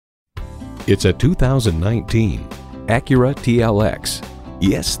It's a 2019 Acura TLX.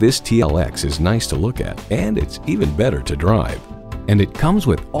 Yes, this TLX is nice to look at, and it's even better to drive. And it comes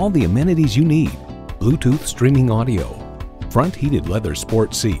with all the amenities you need: Bluetooth streaming audio, front heated leather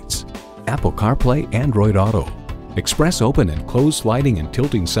sport seats, Apple CarPlay, Android Auto, express open and closed sliding and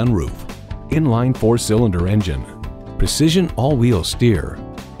tilting sunroof, inline 4-cylinder engine, precision all-wheel steer,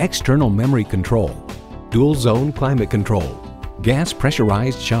 external memory control, dual zone climate control, gas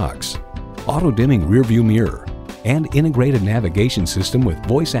pressurized shocks, auto-dimming rearview mirror, and integrated navigation system with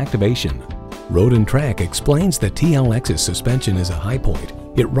voice activation. Road and Track explains that TLX's suspension is a high point.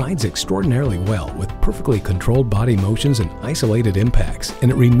 It rides extraordinarily well with perfectly controlled body motions and isolated impacts,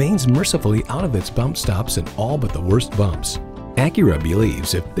 and it remains mercifully out of its bump stops in all but the worst bumps. Acura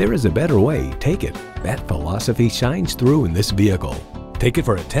believes if there is a better way, take it. That philosophy shines through in this vehicle. Take it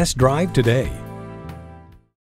for a test drive today.